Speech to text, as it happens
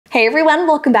Hey everyone,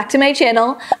 welcome back to my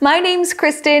channel. My name's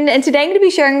Kristen, and today I'm going to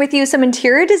be sharing with you some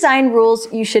interior design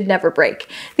rules you should never break.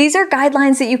 These are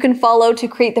guidelines that you can follow to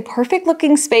create the perfect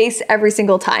looking space every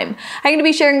single time. I'm going to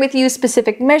be sharing with you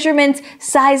specific measurements,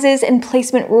 sizes, and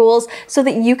placement rules so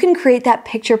that you can create that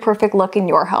picture perfect look in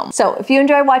your home. So if you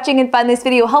enjoy watching and find this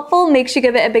video helpful, make sure you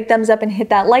give it a big thumbs up and hit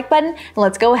that like button, and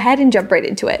let's go ahead and jump right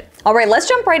into it. All right, let's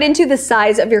jump right into the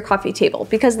size of your coffee table,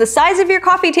 because the size of your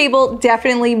coffee table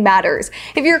definitely matters.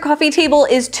 If your coffee table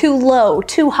is too low,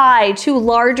 too high, too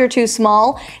large, or too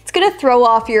small, it's gonna throw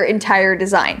off your entire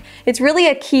design. It's really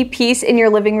a key piece in your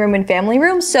living room and family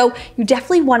room, so you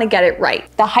definitely wanna get it right.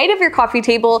 The height of your coffee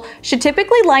table should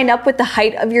typically line up with the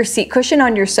height of your seat cushion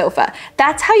on your sofa.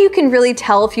 That's how you can really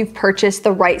tell if you've purchased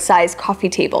the right size coffee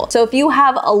table. So if you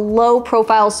have a low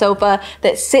profile sofa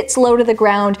that sits low to the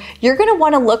ground, you're gonna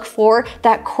wanna look for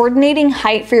that coordinating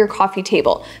height for your coffee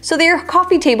table so that your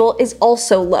coffee table is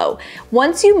also low.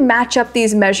 Once you match up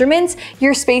these measurements,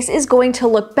 your space is going to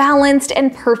look balanced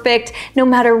and perfect no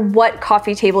matter what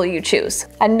coffee table you choose.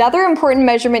 Another important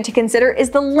measurement to consider is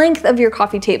the length of your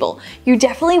coffee table. You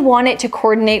definitely want it to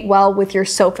coordinate well with your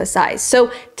sofa size.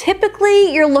 So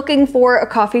typically you're looking for a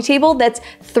coffee table that's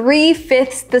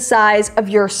 3/5 the size of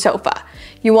your sofa.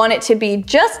 You want it to be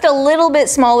just a little bit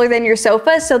smaller than your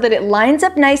sofa so that it lines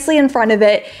up nicely in front of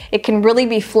it. It can really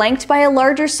be flanked by a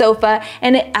larger sofa,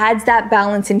 and it adds that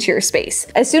balance into your space.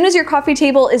 As soon as your coffee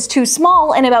table is too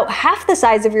small and about half the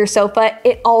size of your sofa,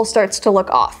 it all starts to look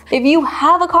off. If you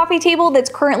have a coffee table that's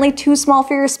currently too small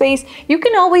for your space, you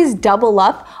can always double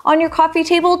up on your coffee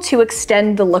table to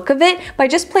extend the look of it by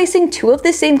just placing two of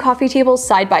the same coffee tables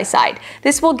side by side.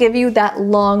 This will give you that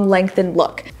long lengthened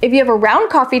look. If you have a round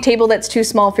coffee table that's too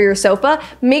small for your sofa,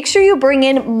 make sure you bring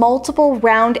in multiple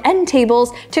round end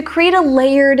tables to create a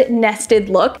layered nested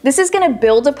look. This is going to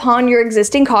build upon your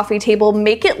existing coffee table,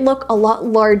 make it look a lot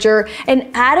larger, and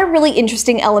add a really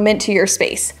interesting element to your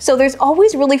space. So there's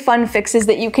always really fun fixes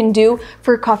that you can do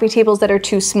for coffee tables that are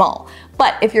too small.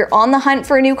 But if you're on the hunt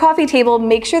for a new coffee table,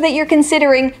 make sure that you're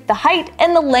considering the height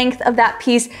and the length of that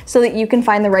piece so that you can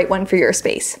find the right one for your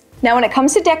space. Now, when it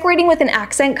comes to decorating with an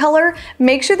accent color,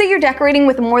 make sure that you're decorating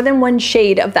with more than one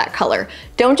shade of that color.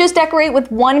 Don't just decorate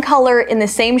with one color in the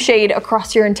same shade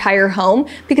across your entire home,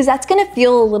 because that's gonna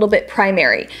feel a little bit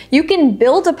primary. You can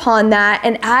build upon that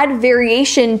and add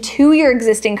variation to your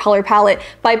existing color palette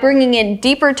by bringing in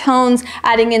deeper tones,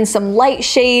 adding in some light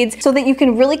shades, so that you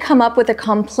can really come up with a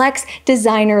complex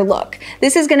designer look.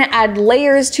 This is gonna add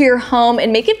layers to your home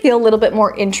and make it feel a little bit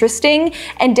more interesting,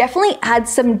 and definitely add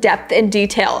some depth and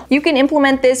detail. You can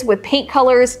implement this with paint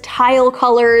colors, tile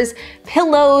colors,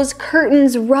 pillows,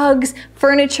 curtains, rugs,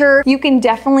 furniture. You can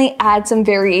definitely add some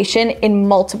variation in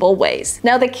multiple ways.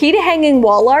 Now, the key to hanging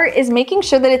wall art is making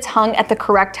sure that it's hung at the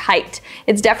correct height.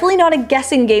 It's definitely not a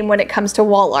guessing game when it comes to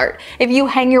wall art. If you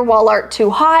hang your wall art too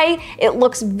high, it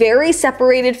looks very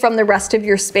separated from the rest of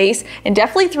your space and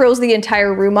definitely throws the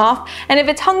entire room off. And if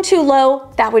it's hung too low,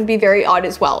 that would be very odd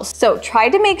as well. So try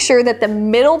to make sure that the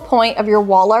middle point of your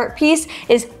wall art piece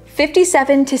is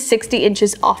 57 to 60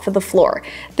 inches off of the floor.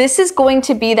 This is going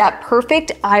to be that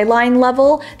perfect eyeline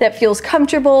level that feels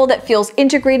comfortable, that feels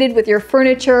integrated with your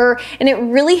furniture, and it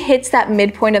really hits that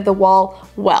midpoint of the wall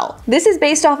well. This is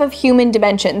based off of human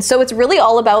dimensions, so it's really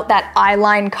all about that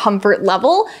eyeline comfort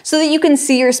level so that you can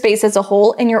see your space as a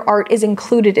whole and your art is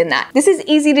included in that. This is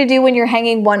easy to do when you're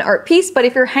hanging one art piece, but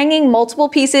if you're hanging multiple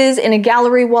pieces in a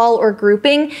gallery wall or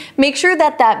grouping, make sure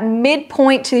that that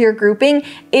midpoint to your grouping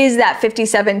is that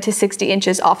 57 to 60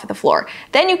 inches off of the floor.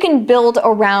 Then you can build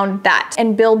around that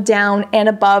and build down and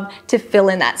above to fill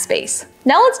in that space.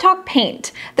 Now let's talk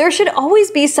paint. There should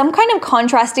always be some kind of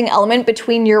contrasting element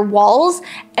between your walls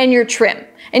and your trim.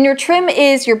 And your trim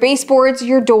is your baseboards,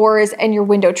 your doors, and your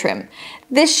window trim.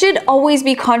 This should always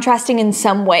be contrasting in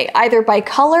some way, either by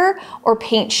color or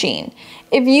paint sheen.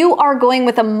 If you are going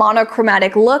with a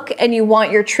monochromatic look and you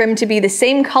want your trim to be the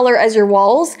same color as your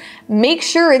walls, make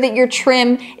sure that your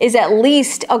trim is at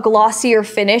least a glossier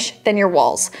finish than your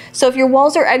walls. So if your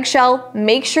walls are eggshell,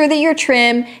 make sure that your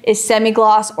trim is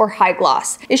semi-gloss or high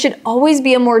gloss. It should always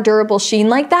be a more durable sheen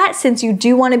like that, since you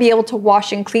do want to be able to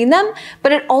wash and clean them,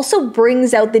 but it also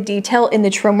brings out the detail in the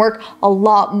trim work a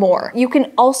lot more. You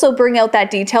can also bring out that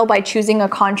detail by choosing a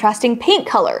contrasting paint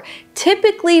color.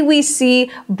 Typically we see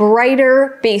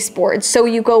brighter baseboards, so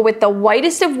you go with the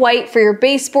whitest of white for your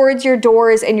baseboards, your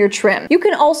doors, and your trim. You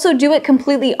can also do it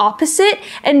completely opposite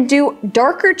and do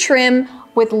darker trim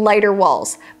with lighter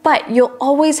walls, but you'll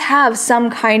always have some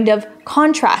kind of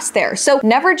contrast there. So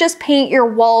never just paint your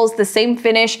walls the same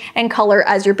finish and color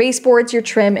as your baseboards, your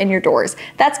trim, and your doors.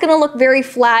 That's gonna look very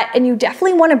flat, and you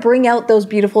definitely wanna bring out those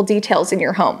beautiful details in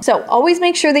your home. So always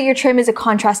make sure that your trim is a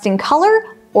contrasting color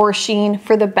or sheen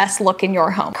for the best look in your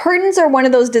home. Curtains are one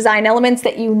of those design elements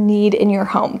that you need in your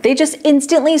home. They just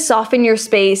instantly soften your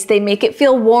space, they make it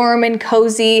feel warm and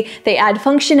cozy, they add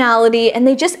functionality, and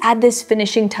they just add this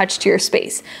finishing touch to your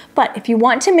space. But if you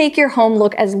want to make your home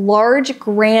look as large,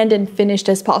 grand, and finished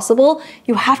as possible,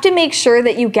 you have to make sure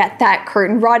that you get that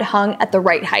curtain rod hung at the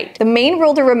right height. The main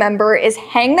rule to remember is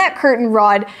hang that curtain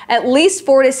rod at least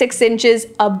 4 to 6 inches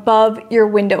above your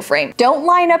window frame. Don't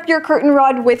line up your curtain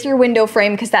rod with your window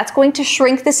frame, because that's going to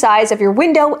shrink the size of your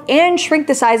window and shrink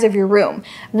the size of your room.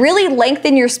 Really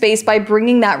lengthen your space by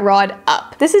bringing that rod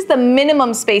up. This is the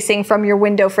minimum spacing from your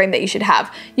window frame that you should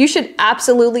have. You should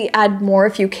absolutely add more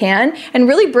if you can, and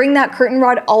really bring that curtain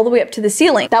rod all the way up to the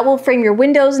ceiling. That will frame your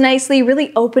windows nicely,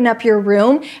 really open up your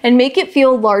room, and make it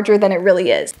feel larger than it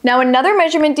really is. Now, another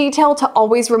measurement detail to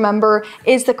always remember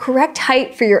is the correct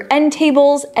height for your end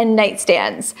tables and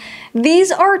nightstands.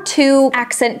 These are two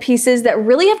accent pieces that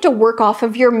really have to work off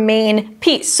of your main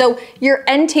piece. So your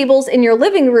end tables in your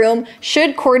living room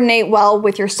should coordinate well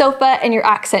with your sofa and your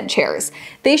accent chairs.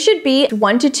 They should be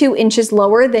 1 to 2 inches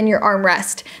lower than your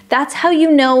armrest. That's how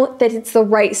you know that it's the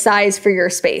right size for your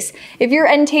space. If your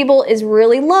end table is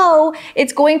really low,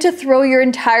 it's going to throw your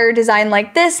entire design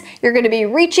like this. You're going to be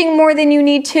reaching more than you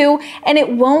need to, and it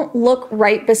won't look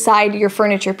right beside your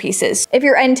furniture pieces. If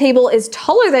your end table is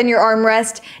taller than your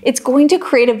armrest, it's going to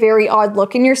create a very odd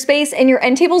look in your space, and your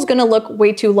end table is going to look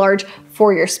way too large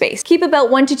for your space. Keep about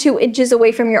 1 to 2 inches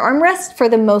away from your armrest for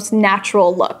the most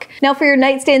natural look. Now, for your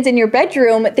nightstands in your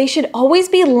bedroom, they should always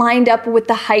be lined up with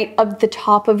the height of the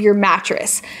top of your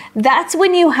mattress. That's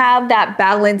when you have that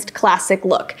balanced classic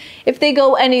look. If they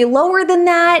go any lower than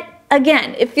that,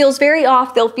 again, it feels very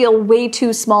off. They'll feel way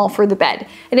too small for the bed.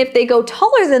 And if they go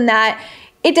taller than that,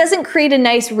 it doesn't create a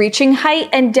nice reaching height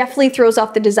and definitely throws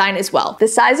off the design as well. The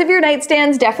size of your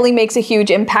nightstands definitely makes a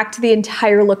huge impact to the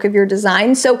entire look of your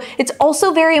design, so it's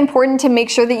also very important to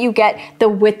make sure that you get the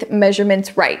width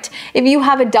measurements right. If you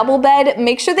have a double bed,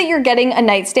 make sure that you're getting a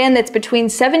nightstand that's between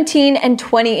 17 and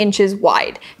 20 inches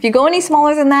wide. If you go any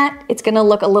smaller than that, it's gonna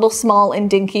look a little small and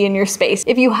dinky in your space.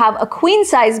 If you have a queen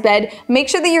size bed, make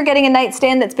sure that you're getting a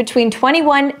nightstand that's between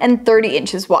 21 and 30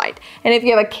 inches wide. And if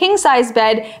you have a king size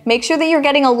bed, make sure that you're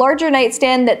getting a larger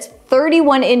nightstand that's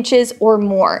 31 inches or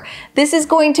more. This is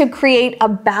going to create a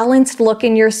balanced look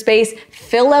in your space,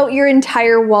 fill out your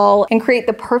entire wall, and create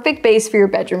the perfect base for your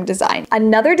bedroom design.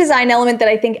 Another design element that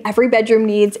I think every bedroom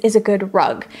needs is a good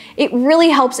rug. It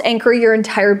really helps anchor your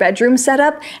entire bedroom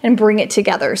setup and bring it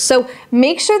together. So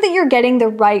make sure that you're getting the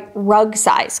right rug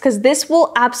size, because this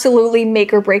will absolutely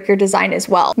make or break your design as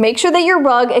well. Make sure that your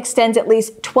rug extends at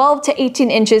least 12 to 18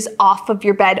 inches off of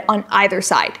your bed on either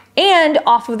side and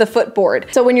off of the footboard.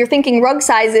 So when you're thinking rug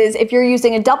sizes, if you're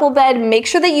using a double bed, make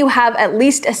sure that you have at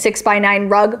least a 6x9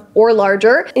 rug or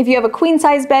larger. If you have a queen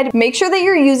size bed, make sure that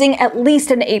you're using at least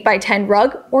an 8x10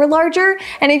 rug or larger.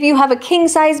 And if you have a king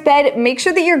size bed, make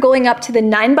sure that you're going up to the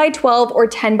 9x12 or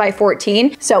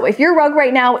 10x14. So if your rug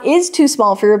right now is too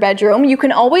small for your bedroom, you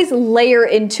can always layer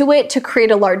into it to create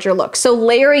a larger look. So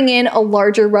layering in a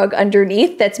larger rug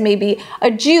underneath that's maybe a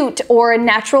jute or a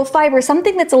natural fiber,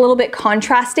 something that's a little bit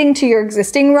contrasting to your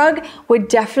existing rug, would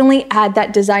definitely add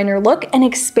that designer look and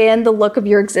expand the look of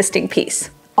your existing piece.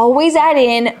 Always add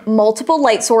in multiple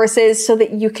light sources so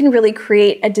that you can really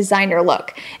create a designer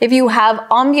look. If you have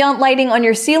ambient lighting on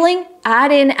your ceiling,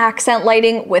 add in accent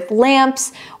lighting with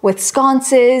lamps, with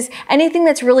sconces, anything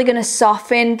that's really gonna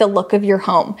soften the look of your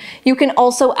home. You can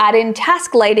also add in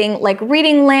task lighting like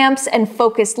reading lamps and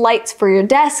focused lights for your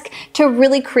desk to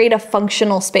really create a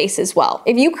functional space as well.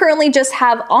 If you currently just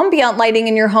have ambient lighting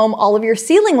in your home, all of your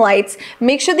ceiling lights,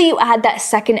 make sure that you add that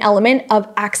second element of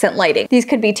accent lighting. These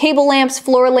could be table lamps,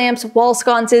 floor lamps, wall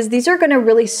sconces. These are gonna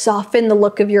really soften the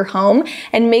look of your home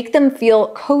and make them feel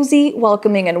cozy,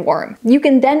 welcoming, and warm. You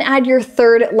can then add your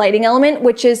third lighting element,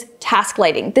 which is task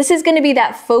lighting. This is going to be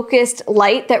that focused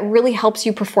light that really helps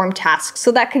you perform tasks.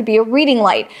 So that could be a reading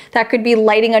light, that could be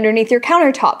lighting underneath your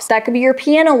countertops, that could be your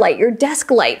piano light, your desk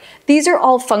light. These are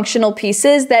all functional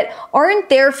pieces that aren't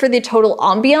there for the total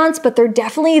ambiance, but they're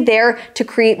definitely there to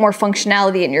create more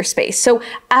functionality in your space. So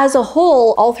as a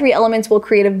whole, all three elements will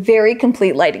create a very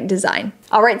complete lighting design.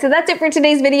 All right, so that's it for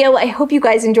today's video. I hope you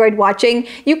guys enjoyed watching.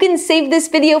 You can save this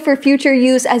video for future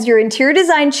use as your interior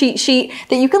design cheat sheet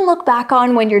that you can look back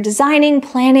on when you're designing,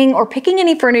 planning, or picking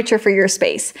any furniture for your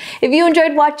space. If you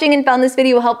enjoyed watching and found this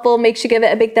video helpful, make sure to give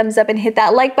it a big thumbs up and hit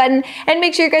that like button, and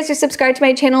make sure you guys are subscribed to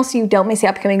my channel so you don't miss the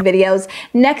upcoming videos.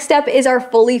 Next up is our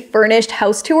fully furnished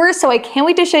house tour, so I can't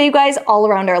wait to show you guys all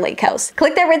around our lake house.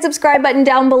 Click that red subscribe button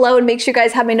down below and make sure you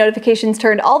guys have my notifications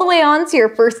turned all the way on so you're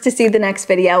first to see the next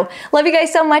video. Love you guys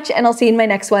so much, and I'll see you in my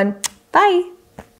next one. Bye!